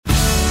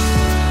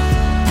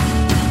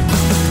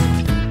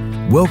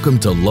Welcome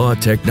to Law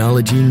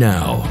Technology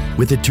Now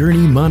with attorney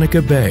Monica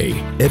Bay,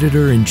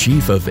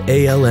 editor-in-chief of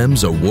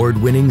ALM's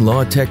award-winning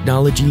law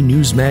technology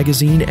news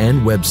magazine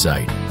and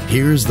website.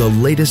 Here's the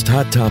latest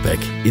hot topic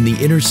in the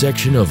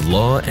intersection of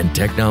law and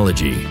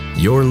technology.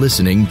 You're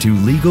listening to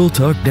Legal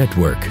Talk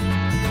Network.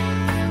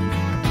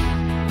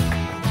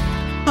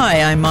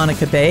 Hi, I'm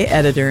Monica Bay,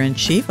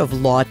 editor-in-chief of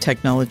Law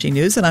Technology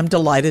News, and I'm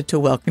delighted to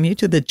welcome you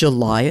to the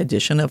July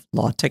edition of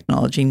Law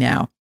Technology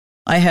Now.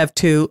 I have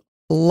two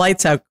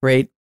lights-out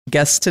great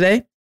guests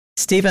today.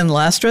 Stephen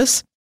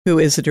Lastras, who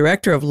is the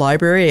Director of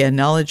Library and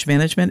Knowledge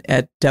Management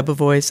at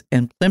Debevoise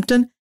and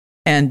Plimpton,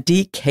 and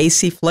D.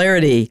 Casey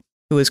Flaherty,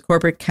 who is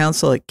Corporate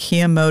Counsel at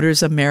Kia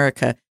Motors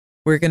America.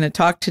 We're going to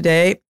talk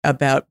today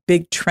about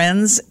big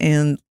trends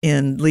in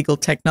legal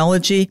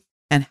technology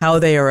and how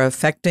they are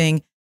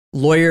affecting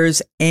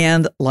lawyers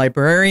and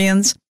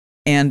librarians.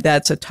 And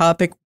that's a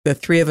topic the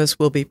three of us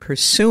will be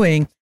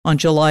pursuing on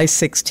July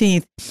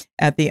 16th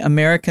at the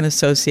American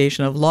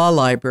Association of Law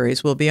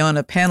Libraries. We'll be on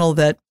a panel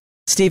that,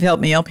 Steve, help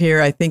me up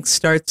here, I think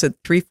starts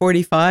at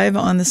 3:45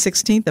 on the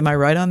 16th. Am I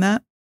right on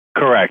that?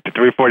 Correct.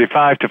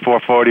 3:45 to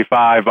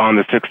 4:45 on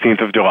the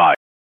 16th of July.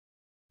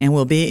 And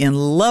we'll be in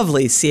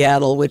lovely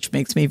Seattle, which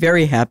makes me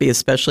very happy,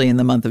 especially in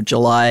the month of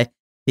July,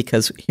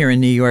 because here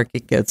in New York,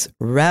 it gets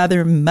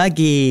rather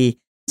muggy.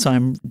 So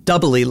I'm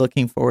doubly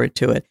looking forward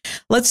to it.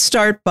 Let's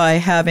start by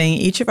having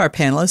each of our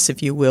panelists,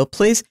 if you will,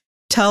 please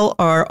tell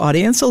our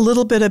audience a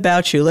little bit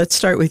about you. Let's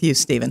start with you,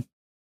 Stephen.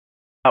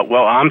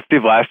 Well, I'm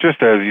Steve Lastras.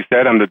 As you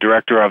said, I'm the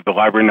Director of the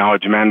Library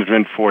Knowledge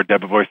Management for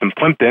Debevoise and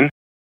Plimpton.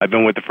 I've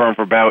been with the firm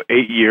for about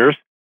 8 years,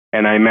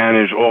 and I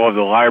manage all of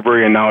the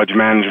library and knowledge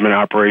management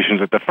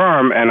operations at the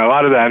firm, and a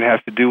lot of that has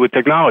to do with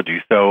technology.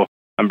 So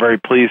I'm very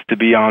pleased to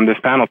be on this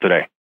panel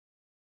today.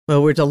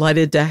 Well, we're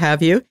delighted to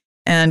have you.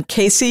 And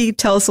Casey,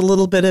 tell us a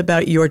little bit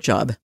about your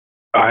job.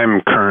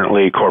 I'm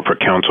currently Corporate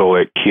Counsel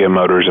at Kia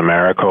Motors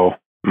America.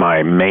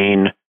 My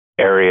main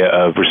area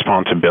of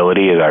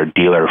responsibility is our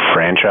dealer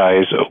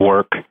franchise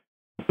work,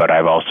 but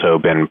I've also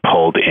been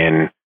pulled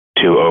in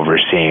to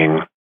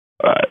overseeing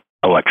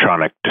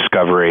electronic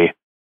discovery.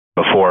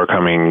 Before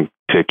coming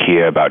to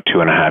Kia about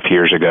 2.5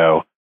 years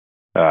ago,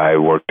 I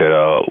worked at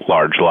a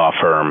large law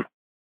firm.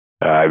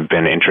 I've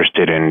been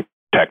interested in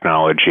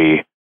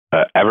technology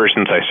ever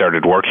since I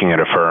started working at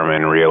a firm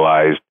and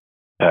realized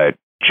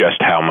just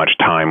how much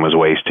time was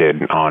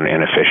wasted on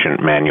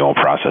inefficient manual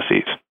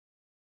processes.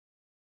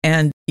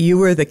 And you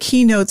were the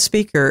keynote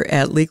speaker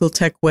at Legal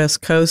Tech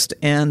West Coast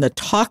and the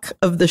talk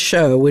of the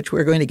show, which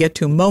we're going to get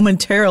to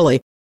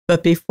momentarily.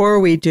 But before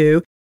we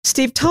do,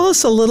 Steve, tell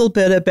us a little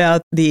bit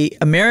about the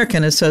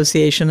American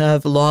Association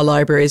of Law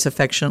Libraries,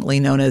 affectionately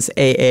known as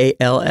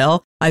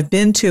AALL. I've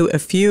been to a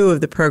few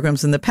of the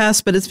programs in the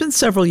past, but it's been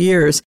several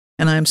years,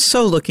 and I'm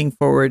so looking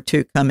forward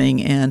to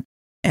coming and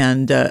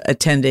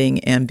attending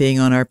and being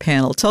on our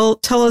panel. Tell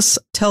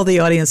the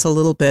audience a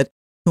little bit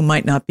who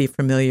might not be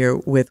familiar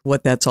with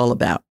what that's all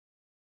about.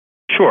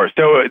 Sure.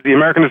 So the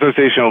American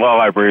Association of Law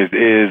Libraries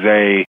is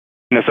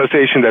an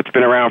association that's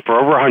been around for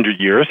over 100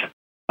 years.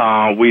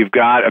 We've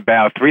got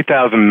about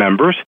 3,000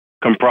 members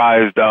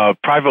comprised of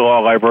private law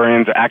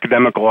librarians,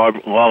 academic law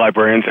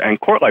librarians, and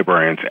court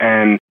librarians.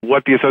 And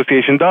what the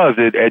association does,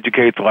 it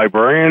educates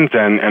librarians,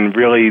 and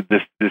really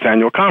this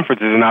annual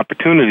conference is an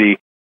opportunity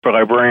for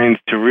librarians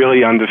to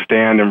really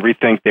understand and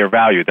rethink their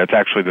value. That's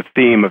actually the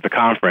theme of the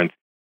conference,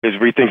 is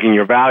rethinking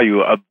your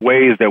value of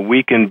ways that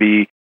we can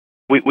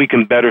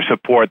better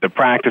support the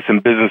practice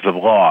and business of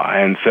law.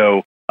 And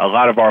so a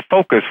lot of our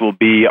focus will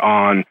be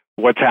on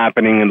what's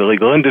happening in the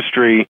legal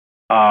industry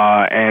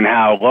and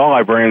how law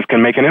librarians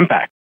can make an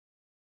impact.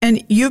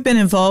 And you've been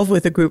involved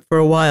with the group for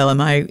a while.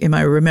 Am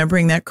I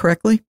remembering that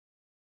correctly?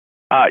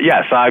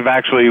 Yes, I've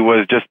actually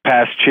was just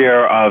past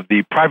chair of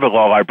the Private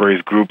Law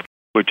Libraries Group,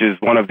 which is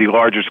one of the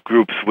largest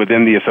groups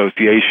within the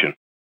association.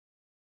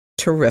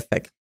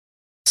 Terrific.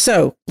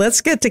 So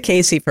let's get to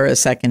Casey for a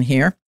second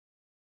here.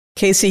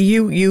 Casey,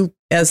 you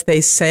as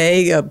they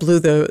say, blew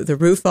the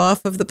roof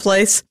off of the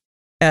place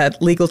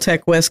at Legal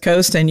Tech West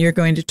Coast, and you're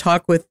going to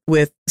talk with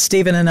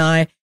Stephen and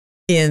I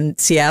in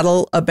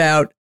Seattle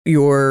about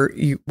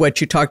what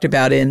you talked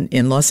about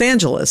in Los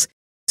Angeles.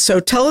 So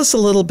tell us a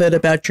little bit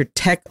about your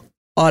tech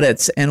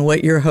audits and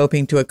what you're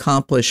hoping to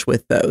accomplish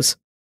with those.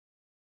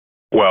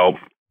 Well,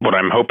 what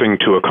I'm hoping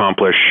to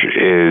accomplish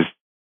is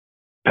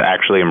to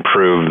actually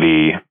improve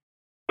the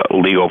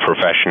legal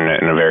profession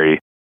in a very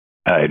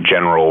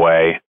general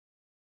way.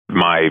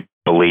 My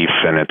belief,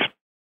 and it's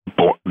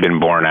been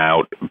borne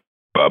out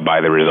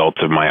by the results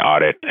of my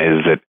audit,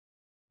 is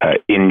that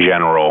in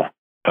general,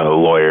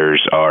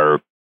 lawyers are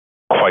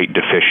quite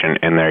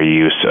deficient in their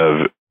use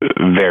of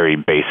very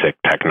basic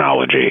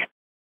technology.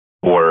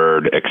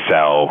 Word,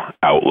 Excel,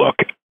 Outlook,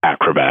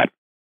 Acrobat.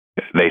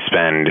 They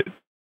spend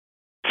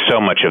so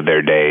much of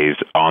their days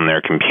on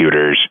their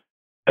computers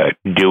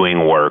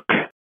doing work,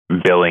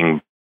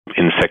 billing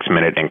in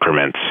 6-minute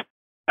increments,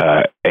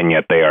 and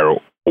yet they are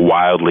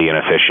wildly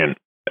inefficient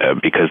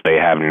because they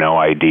have no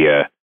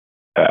idea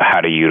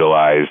how to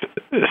utilize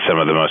some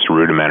of the most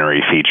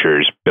rudimentary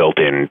features built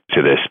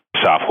into this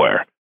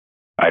software.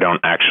 I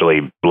don't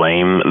actually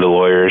blame the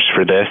lawyers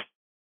for this.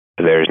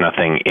 There's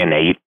nothing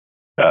innate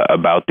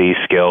about these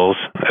skills.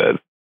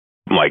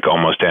 Like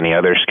almost any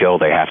other skill,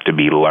 they have to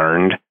be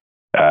learned,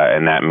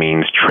 and that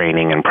means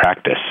training and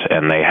practice,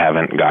 and they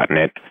haven't gotten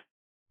it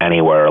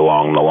anywhere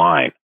along the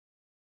line.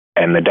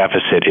 And the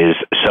deficit is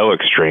so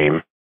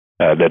extreme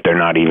that they're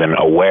not even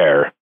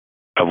aware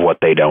of what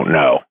they don't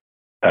know.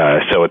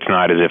 So it's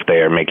not as if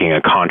they are making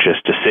a conscious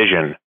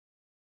decision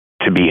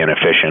to be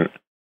inefficient.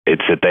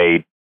 It's that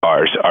they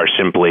are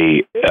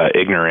simply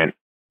ignorant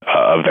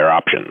of their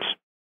options.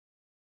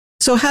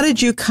 So how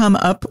did you come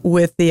up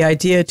with the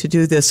idea to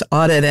do this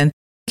audit? And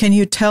can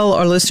you tell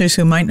our listeners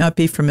who might not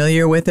be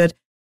familiar with it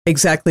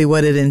exactly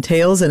what it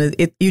entails? And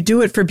you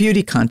do it for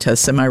beauty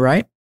contests, am I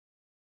right?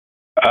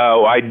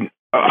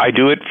 I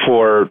do it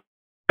for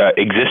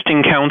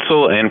existing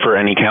counsel and for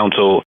any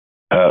counsel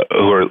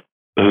who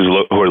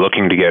are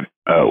looking to get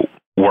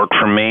work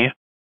from me.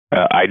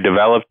 I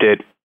developed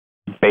it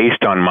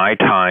based on my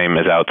time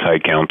as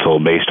outside counsel,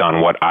 based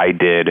on what I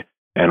did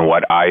and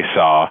what I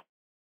saw.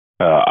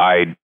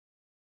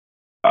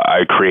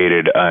 I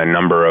created a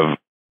number of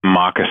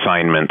mock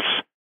assignments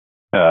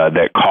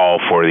that call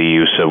for the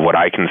use of what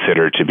I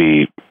consider to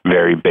be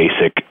very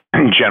basic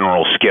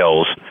general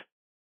skills.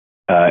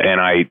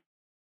 And I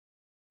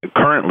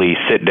currently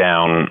sit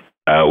down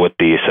with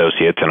the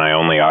associates, and I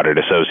only audit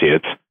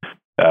associates,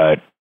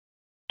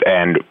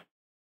 and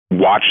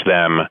watch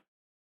them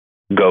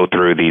go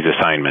through these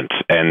assignments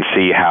and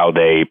see how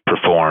they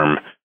perform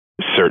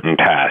certain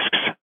tasks.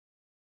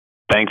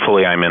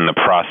 Thankfully, I'm in the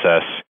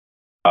process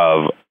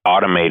of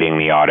automating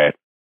the audit,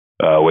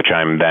 which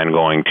I'm then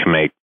going to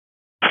make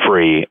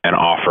free and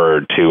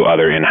offer to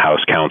other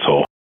in-house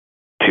counsel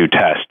to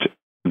test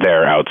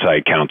their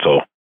outside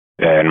counsel.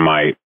 And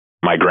my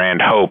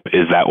grand hope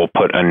is that will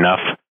put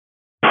enough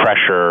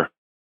pressure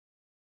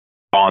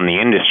on the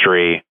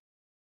industry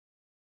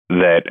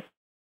that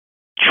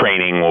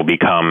training will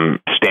become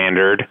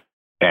standard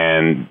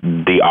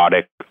and the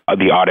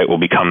audit will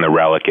become the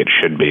relic it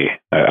should be.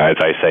 As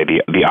I say,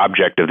 the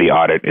object of the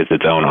audit is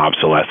its own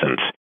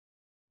obsolescence.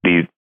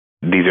 These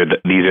are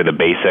the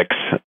basics.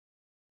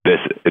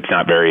 It's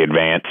not very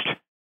advanced,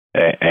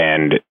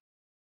 and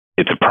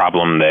it's a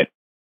problem that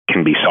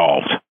can be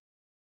solved.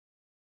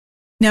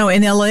 Now,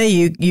 in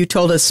LA, you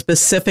told us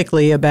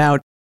specifically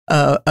about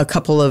a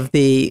couple of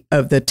the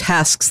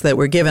tasks that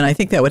were given. I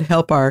think that would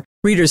help our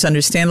readers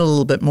understand a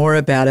little bit more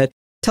about it.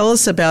 Tell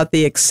us about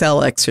the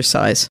Excel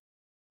exercise.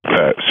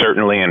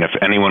 Certainly, and if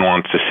anyone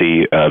wants to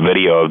see a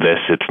video of this,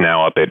 it's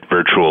now up at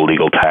Virtual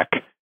Legal Tech.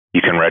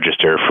 You can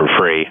register for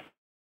free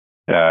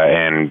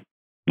and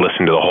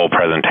listen to the whole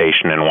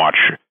presentation and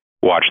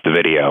watch the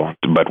video.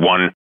 But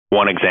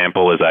one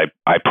example is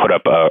I put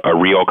up a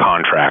real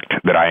contract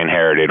that I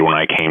inherited when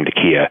I came to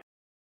Kia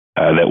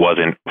that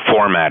wasn't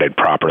formatted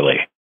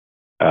properly,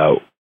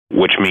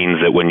 which means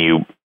that when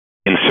you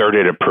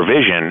inserted a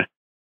provision,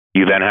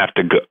 you then have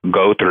to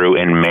go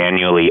through and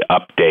manually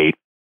update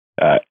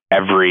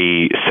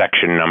every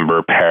section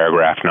number,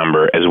 paragraph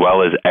number, as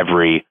well as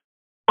every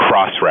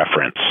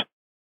cross-reference.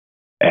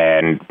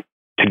 And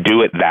to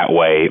do it that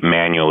way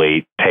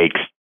manually takes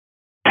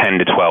 10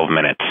 to 12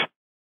 minutes.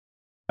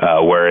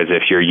 Whereas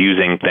if you're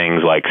using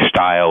things like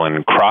style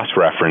and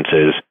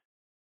cross-references,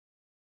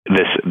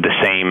 the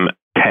same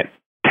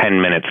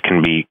 10 minutes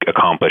can be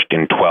accomplished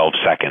in 12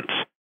 seconds.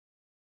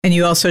 And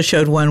you also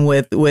showed one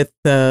with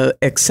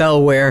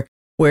Excel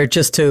where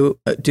just to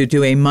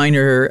do a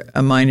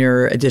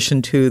minor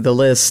addition to the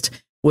list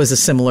was a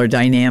similar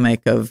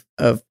dynamic of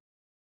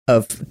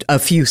a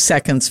few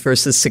seconds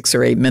versus 6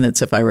 or 8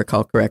 minutes, if I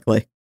recall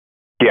correctly.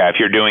 Yeah, if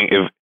you're doing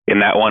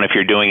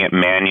it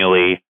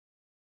manually,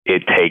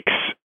 it takes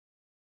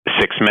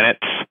 6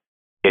 minutes.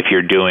 If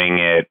you're doing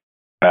it,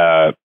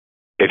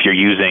 if you're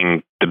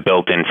using the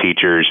built-in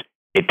features,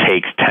 it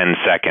takes 10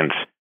 seconds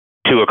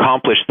to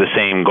accomplish the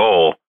same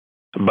goal,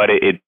 but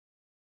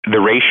the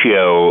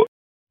ratio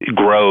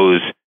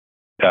grows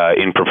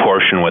in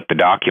proportion with the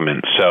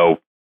document. So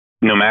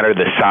no matter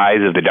the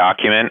size of the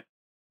document,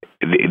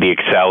 the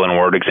Excel and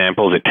Word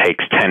examples, it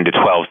takes 10 to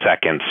 12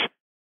 seconds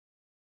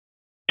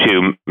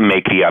to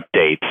make the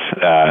updates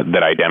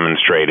that I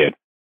demonstrated.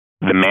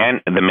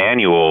 The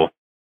manual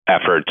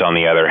efforts, on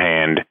the other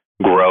hand,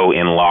 grow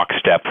in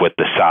lockstep with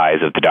the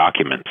size of the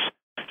documents.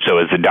 So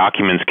as the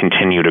documents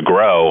continue to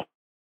grow,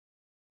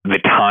 the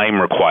time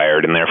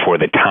required, and therefore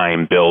the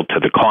time billed to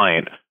the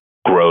client,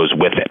 grows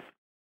with it.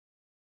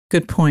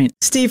 Good point.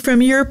 Steve,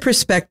 from your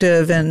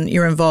perspective and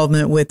your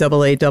involvement with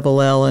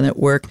AALL and at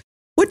work,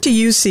 what do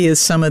you see as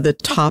some of the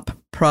top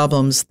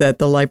problems that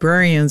the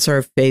librarians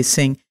are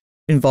facing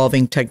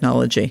involving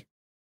technology?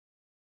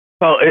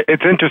 Well,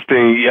 it's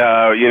interesting,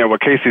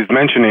 what Casey's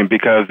mentioning,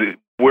 because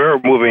we're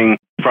moving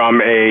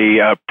from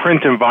a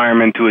print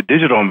environment to a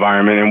digital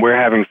environment, and we're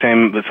having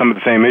some of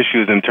the same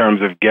issues in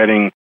terms of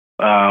getting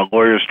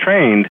lawyers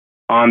trained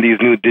on these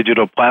new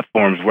digital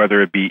platforms,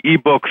 whether it be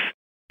ebooks,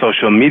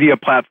 social media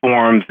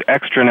platforms,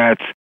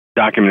 extranets.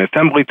 document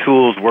assembly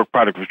tools, work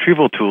product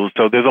retrieval tools.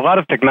 So there's a lot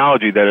of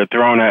technology that are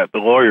thrown at the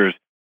lawyers,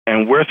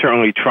 and we're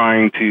certainly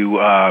trying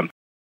to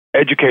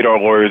educate our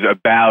lawyers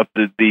about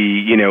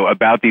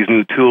about these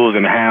new tools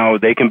and how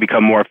they can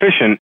become more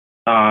efficient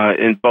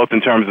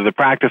in terms of the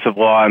practice of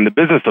law and the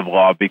business of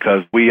law,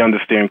 because we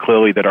understand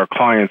clearly that our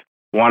clients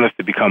want us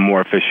to become more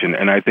efficient.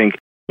 And I think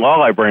law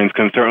librarians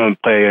can certainly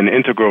play an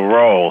integral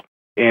role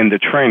in the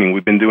training.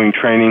 We've been doing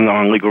training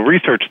on legal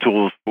research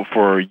tools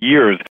for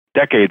years,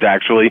 decades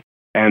actually,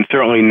 and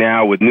certainly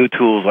now with new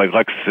tools like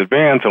Lexis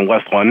Advance and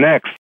Westlaw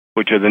Next,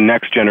 which are the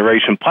next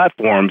generation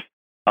platforms,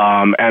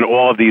 and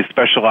all of these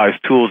specialized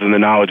tools in the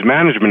knowledge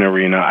management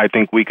arena, I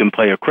think we can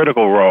play a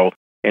critical role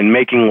in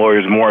making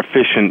lawyers more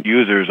efficient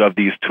users of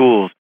these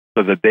tools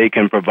so that they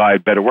can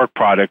provide better work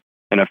product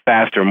in a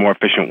faster, more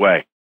efficient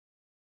way.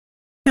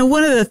 Now,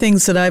 one of the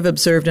things that I've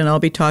observed, and I'll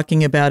be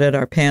talking about at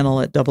our panel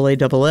at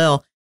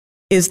AALL,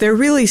 is there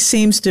really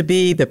seems to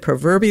be the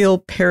proverbial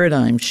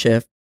paradigm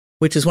shift,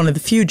 which is one of the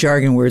few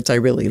jargon words I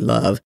really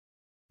love.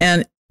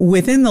 And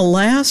within the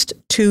last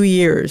 2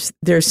 years,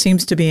 there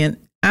seems to be an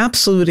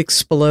absolute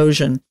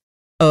explosion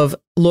of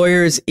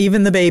lawyers,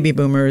 even the baby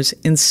boomers,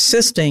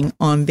 insisting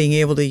on being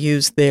able to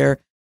use their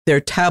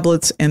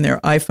tablets and their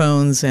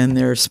iPhones and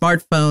their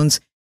smartphones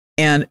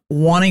and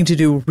wanting to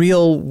do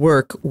real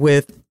work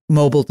with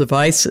mobile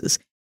devices.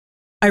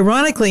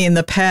 Ironically, in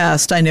the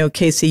past, I know,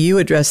 Casey, you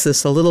addressed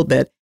this a little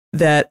bit,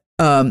 that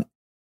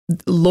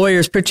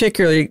lawyers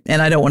particularly,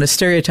 and I don't want to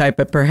stereotype,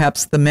 but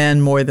perhaps the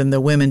men more than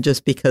the women,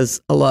 just because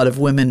a lot of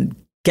women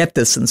get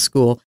this in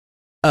school,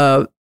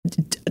 to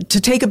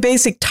take a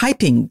basic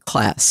typing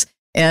class.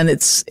 And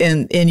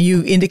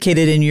you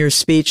indicated in your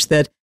speech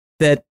that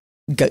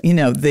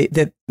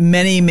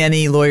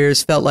many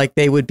lawyers felt like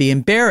they would be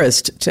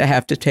embarrassed to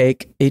have to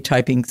take a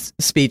typing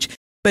speech.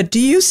 But do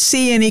you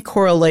see any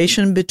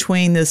correlation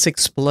between this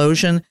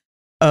explosion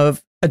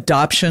of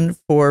adoption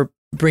for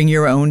bring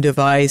your own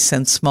device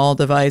and small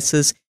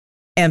devices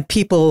and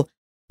people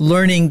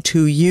learning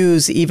to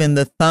use even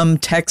the thumb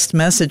text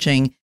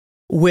messaging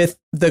with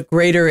the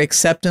greater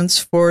acceptance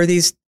for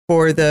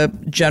the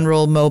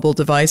general mobile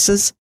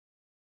devices?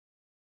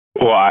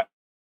 Well,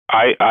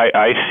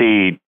 I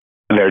see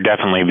there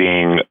definitely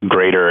being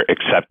greater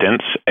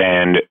acceptance,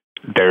 and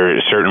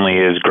there certainly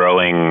is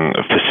growing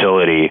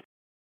facility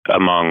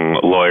among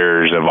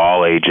lawyers of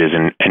all ages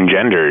and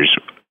genders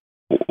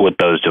with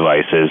those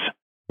devices,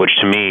 which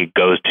to me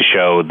goes to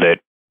show that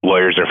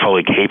lawyers are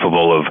fully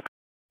capable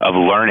of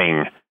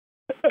learning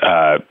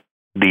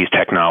these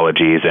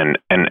technologies and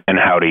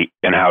how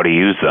to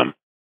use them.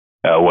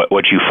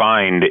 What you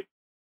find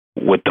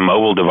with the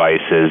mobile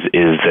devices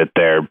is that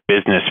their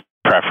business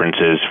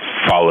preferences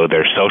follow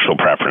their social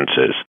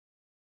preferences.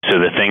 So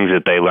the things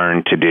that they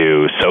learn to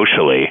do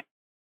socially,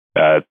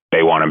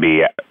 they want to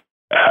be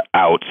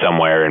out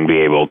somewhere and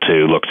be able to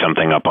look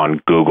something up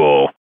on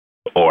Google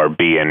or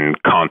be in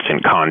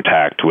constant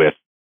contact with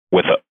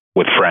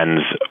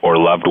friends or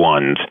loved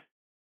ones.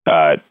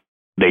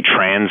 They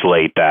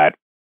translate that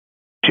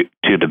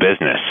to the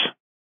business.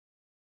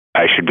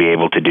 I should be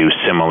able to do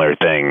similar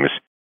things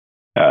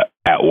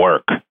at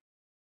work.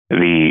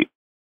 The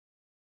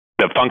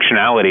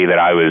functionality that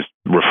I was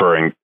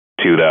referring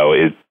to, though,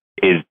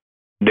 is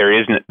there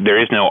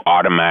is no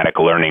automatic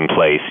learning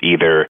place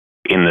either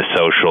in the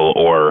social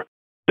or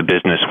the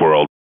business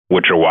world,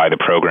 which are why the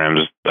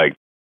programs like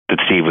that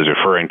Steve was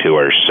referring to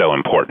are so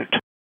important.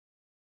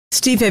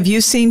 Steve, have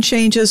you seen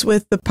changes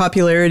with the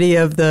popularity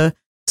of the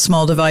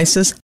small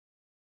devices?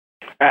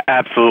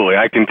 Absolutely.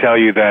 I can tell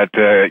you that,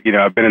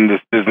 I've been in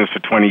this business for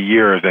 20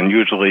 years, and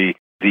usually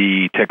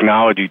the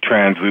technology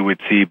trends we would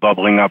see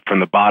bubbling up from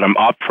the bottom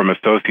up from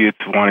associates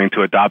wanting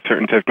to adopt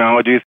certain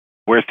technologies.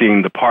 We're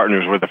seeing the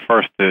partners were the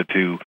first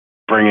to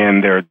bring in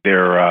their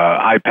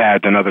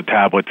iPads and other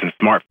tablets and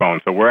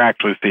smartphones. So we're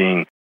actually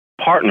seeing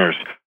partners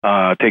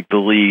take the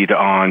lead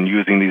on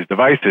using these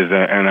devices.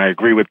 And I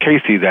agree with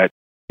Casey that,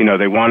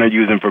 they want to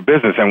use them for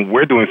business. And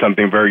we're doing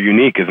something very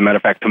unique. As a matter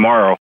of fact,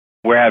 tomorrow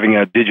we're having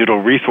a digital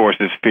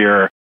resources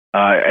fair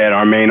at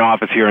our main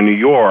office here in New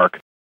York,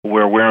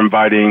 where we're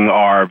inviting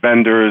our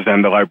vendors,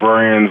 and the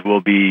librarians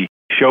will be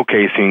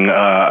showcasing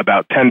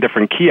about 10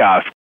 different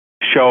kiosks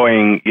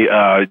showing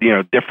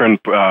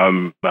different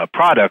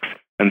products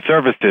and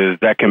services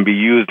that can be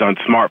used on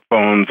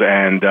smartphones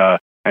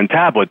and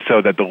tablets,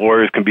 so that the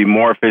lawyers can be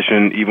more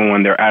efficient even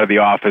when they're out of the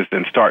office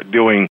and start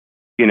doing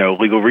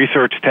legal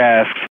research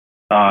tasks,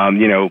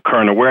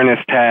 current awareness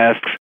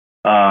tasks,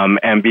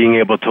 and being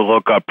able to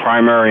look up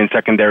primary and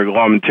secondary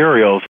law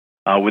materials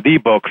with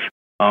ebooks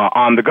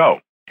on the go.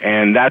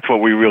 And that's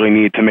what we really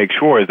need to make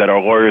sure, is that our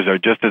lawyers are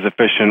just as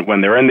efficient when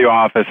they're in the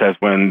office as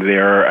when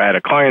they're at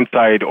a client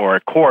site or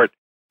at court.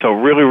 So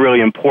really, really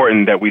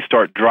important that we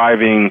start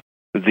driving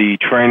the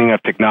training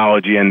of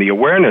technology and the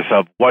awareness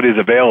of what is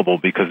available,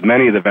 because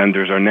many of the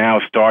vendors are now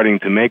starting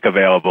to make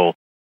available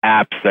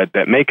apps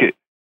that make it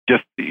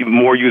just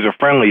more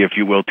user-friendly, if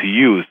you will, to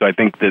use. So I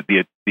think that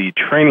the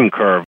training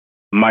curve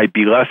might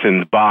be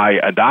lessened by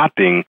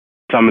adopting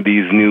some of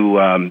these new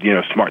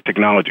smart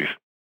technologies.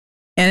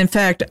 And in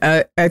fact,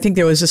 I think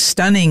there was a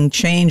stunning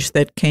change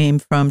that came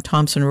from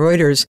Thomson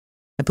Reuters.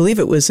 I believe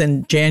it was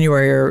in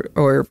January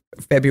or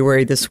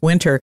February this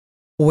winter,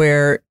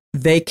 where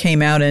they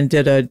came out and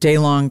did a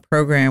day-long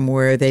program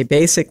where they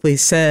basically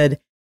said,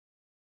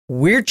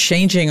 we're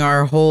changing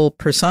our whole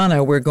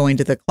persona. We're going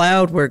to the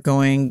cloud. We're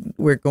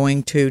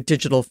going to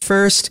digital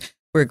first.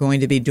 We're going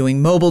to be doing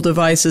mobile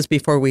devices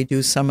before we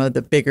do some of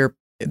the bigger,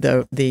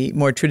 the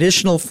more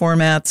traditional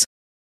formats.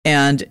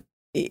 And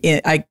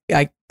I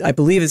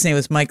believe his name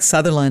was Mike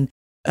Sutherland,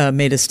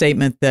 made a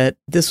statement that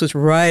this was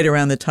right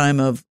around the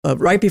time of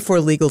right before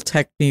Legal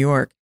Tech New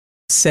York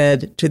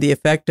said to the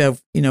effect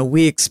of,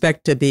 we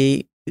expect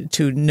to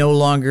no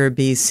longer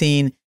be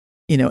seen,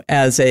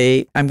 as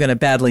I'm going to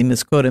badly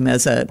misquote him,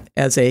 as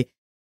a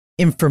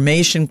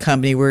information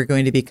company. We're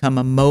going to become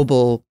a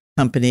mobile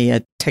company,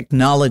 a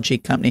technology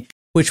company,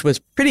 which was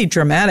pretty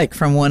dramatic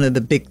from one of the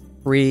big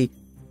three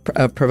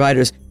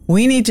providers.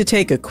 We need to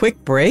take a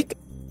quick break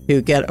to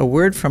get a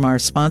word from our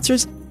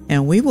sponsors,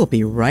 and we will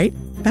be right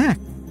back.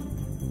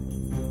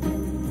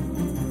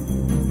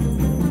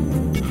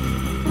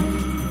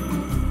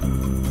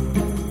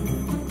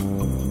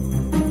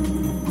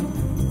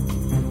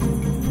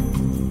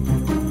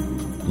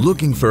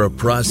 Looking for a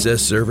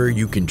process server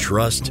you can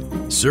trust?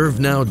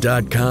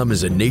 ServeNow.com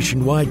is a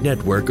nationwide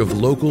network of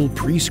local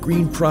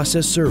pre-screened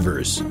process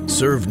servers.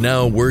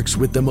 ServeNow works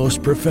with the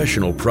most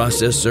professional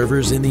process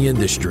servers in the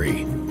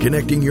industry,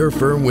 connecting your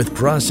firm with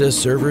process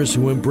servers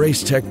who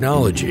embrace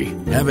technology,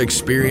 have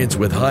experience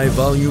with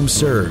high-volume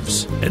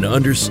serves, and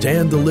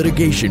understand the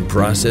litigation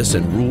process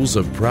and rules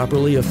of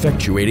properly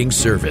effectuating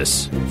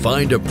service.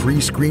 Find a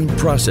pre-screened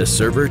process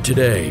server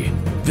today.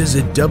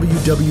 Visit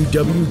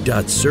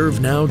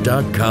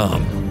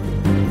www.servenow.com.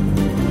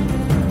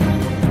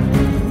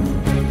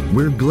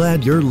 We're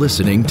glad you're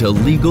listening to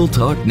Legal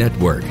Talk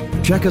Network.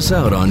 Check us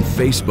out on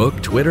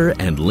Facebook, Twitter,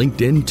 and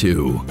LinkedIn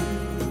too.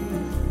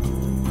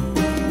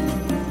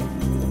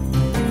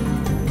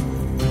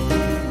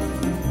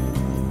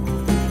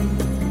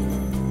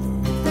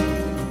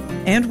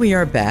 And we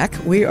are back.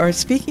 We are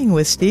speaking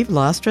with Steve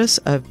Lostras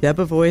of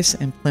Debevoise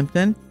in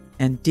Plimpton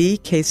and D.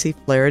 Casey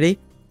Flaherty.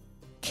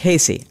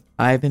 Casey,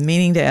 I've been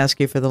meaning to ask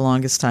you for the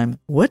longest time,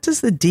 what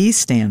does the D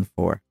stand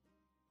for?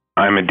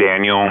 I'm a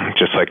Daniel,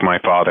 just like my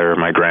father,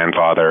 my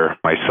grandfather,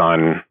 my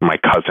son, my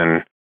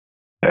cousin.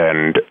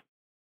 And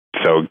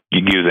so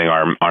using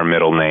our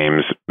middle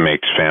names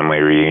makes family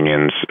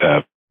reunions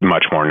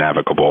much more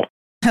navigable.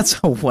 That's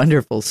a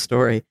wonderful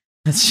story.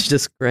 That's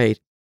just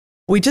great.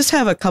 We just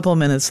have a couple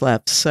minutes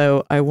left,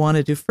 so I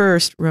wanted to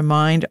first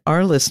remind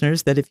our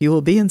listeners that if you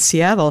will be in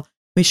Seattle,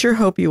 we sure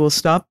hope you will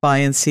stop by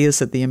and see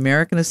us at the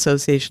American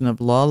Association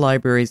of Law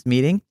Libraries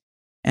meeting.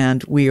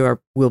 And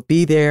we'll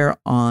be there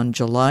on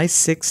July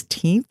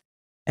 16th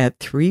at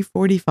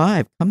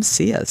 3:45. Come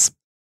see us.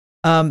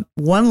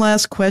 One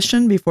last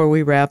question before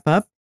we wrap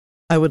up.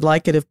 I would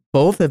like it if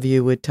both of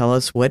you would tell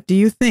us, what do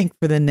you think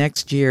for the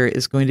next year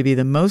is going to be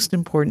the most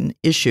important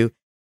issue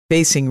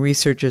facing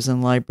researchers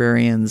and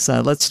librarians?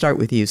 Let's start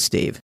with you,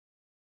 Steve.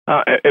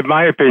 In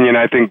my opinion,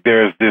 I think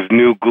there's this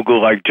new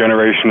Google-like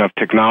generation of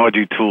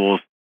technology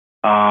tools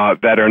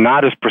that are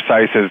not as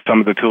precise as some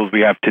of the tools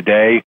we have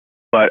today.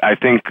 But I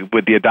think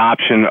with the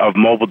adoption of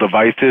mobile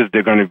devices,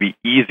 they're going to be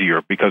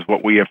easier, because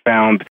what we have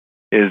found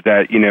is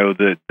that,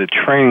 the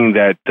training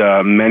that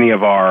many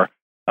of our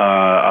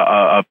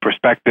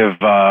prospective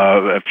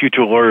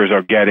future lawyers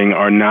are getting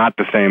are not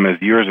the same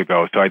as years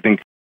ago. So I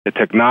think the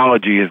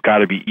technology has got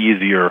to be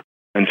easier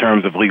in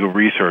terms of legal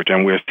research.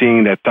 And we're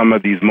seeing that some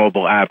of these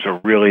mobile apps are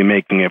really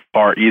making it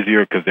far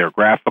easier because they're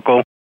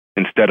graphical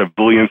instead of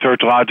Boolean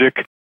search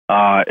logic.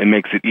 It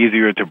makes it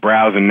easier to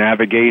browse and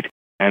navigate.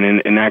 And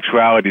in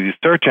actuality, these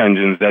search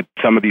engines that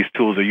some of these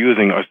tools are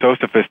using are so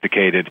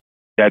sophisticated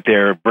that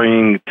they're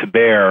bringing to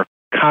bear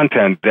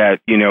content that,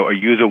 a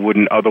user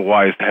wouldn't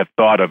otherwise have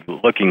thought of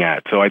looking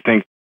at. So I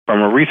think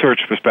from a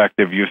research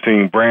perspective, you're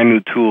seeing brand new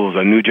tools,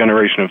 a new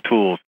generation of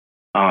tools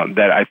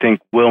that I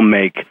think will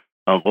make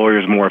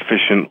lawyers more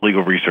efficient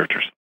legal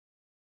researchers.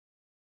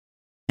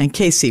 And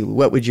Casey,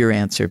 what would your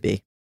answer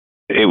be?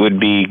 It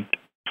would be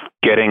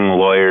getting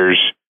lawyers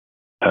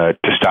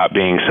to stop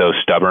being so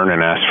stubborn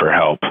and ask for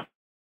help.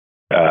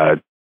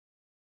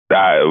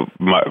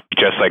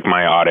 Just like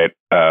my audit,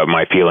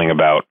 my feeling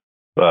about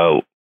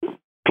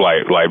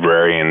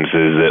librarians is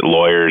that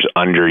lawyers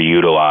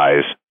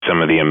underutilize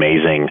some of the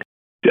amazing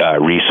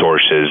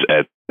resources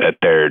at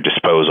their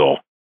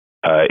disposal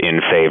in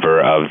favor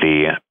of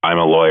I'm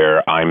a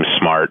lawyer, I'm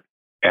smart,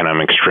 and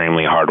I'm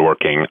extremely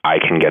hardworking, I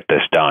can get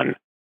this done.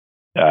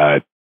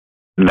 That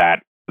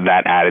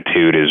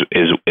attitude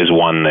is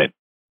one that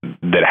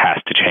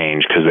has to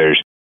change, because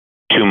there's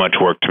too much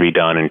work to be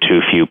done and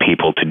too few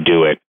people to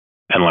do it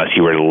unless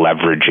you are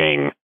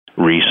leveraging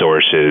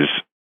resources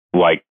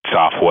like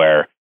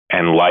software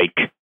and like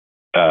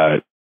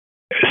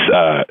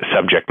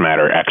subject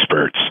matter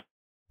experts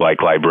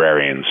like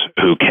librarians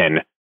who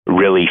can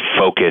really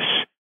focus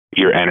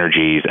your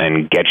energies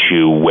and get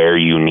you where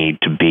you need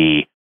to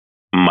be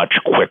much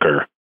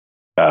quicker,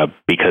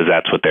 because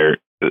that's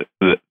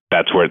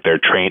that's where their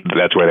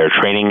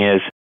training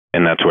is,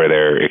 and that's where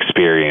their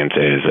experience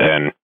is.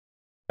 And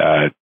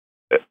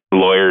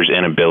lawyers'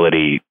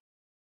 inability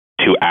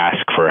to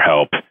ask for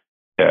help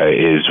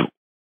is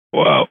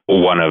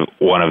one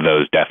of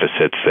those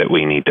deficits that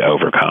we need to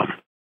overcome.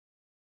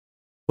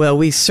 Well,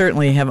 we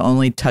certainly have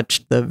only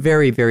touched the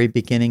very, very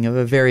beginning of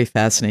a very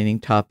fascinating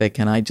topic,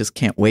 and I just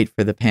can't wait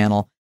for the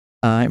panel.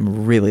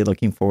 I'm really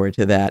looking forward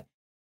to that.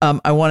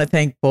 I want to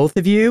thank both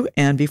of you,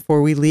 and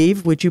before we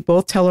leave, would you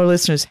both tell our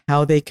listeners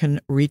how they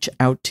can reach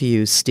out to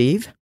you,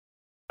 Steve?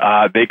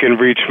 They can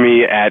reach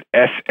me at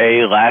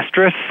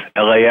salastris,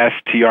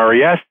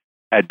 L-A-S-T-R-E-S,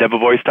 at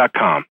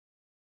devovoice.com.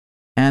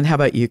 And how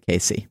about you,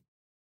 Casey?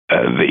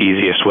 The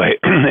easiest way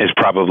is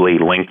probably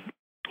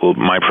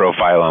my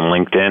profile on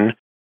LinkedIn,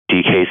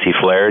 D. Casey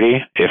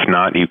Flaherty. If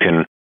not, you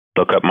can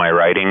look up my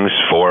writings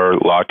for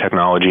Law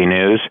Technology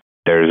News.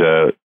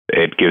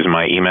 It gives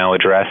my email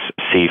address,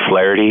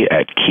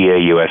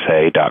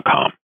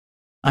 cflaherty@kiausa.com.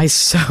 I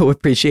so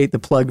appreciate the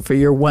plug for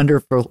your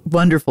wonderful,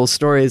 wonderful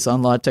stories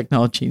on Law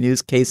Technology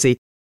News, Casey.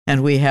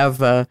 And we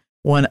have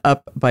one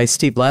up by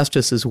Steve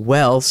Lastris as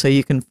well. So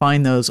you can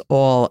find those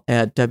all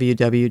at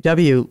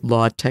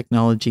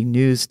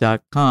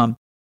www.lawtechnologynews.com.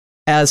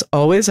 As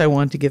always, I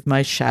want to give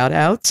my shout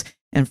outs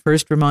and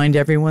first remind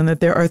everyone that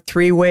there are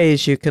 3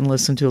 ways you can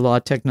listen to Law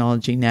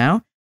Technology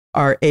Now.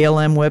 Our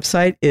ALM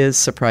website is,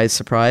 surprise,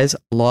 surprise,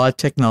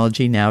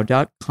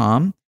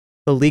 lawtechnologynow.com.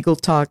 The Legal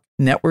Talk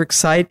Network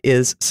site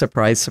is,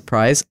 surprise,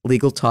 surprise,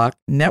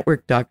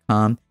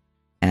 legaltalknetwork.com.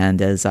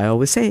 And as I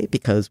always say,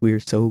 because we're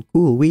so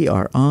cool, we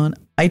are on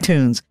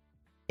iTunes.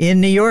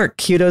 In New York,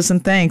 kudos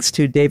and thanks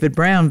to David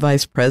Brown,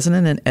 Vice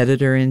President and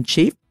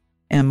Editor-in-Chief,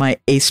 and my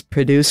ace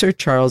producer,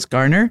 Charles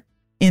Garner.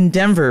 In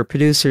Denver,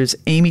 producers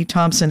Amy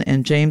Thompson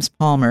and James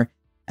Palmer.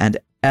 And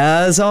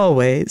as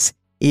always,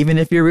 even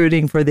if you're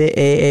rooting for the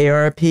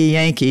AARP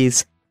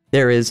Yankees,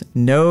 there is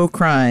no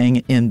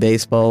crying in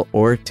baseball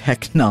or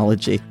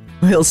technology.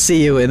 We'll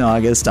see you in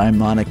August. I'm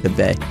Monica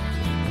Bay.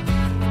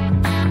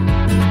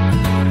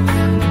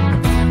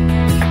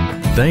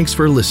 Thanks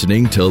for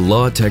listening to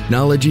Law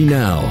Technology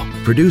Now,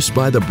 produced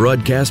by the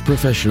broadcast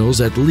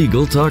professionals at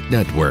Legal Talk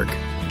Network.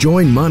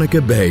 Join Monica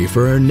Bay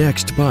for our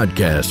next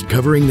podcast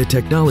covering the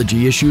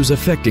technology issues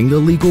affecting the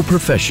legal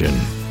profession.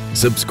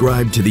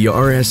 Subscribe to the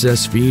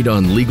RSS feed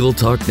on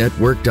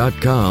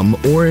LegalTalkNetwork.com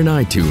or in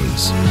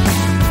iTunes.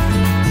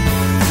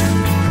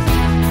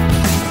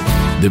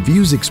 The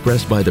views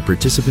expressed by the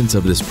participants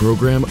of this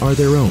program are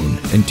their own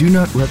and do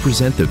not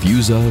represent the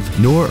views of,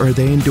 nor are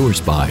they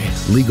endorsed by,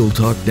 Legal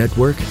Talk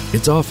Network,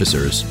 its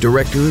officers,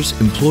 directors,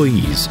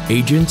 employees,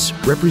 agents,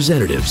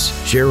 representatives,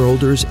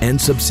 shareholders, and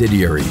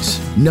subsidiaries.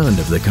 None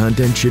of the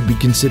content should be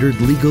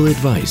considered legal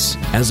advice.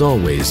 As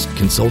always,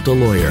 consult a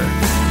lawyer.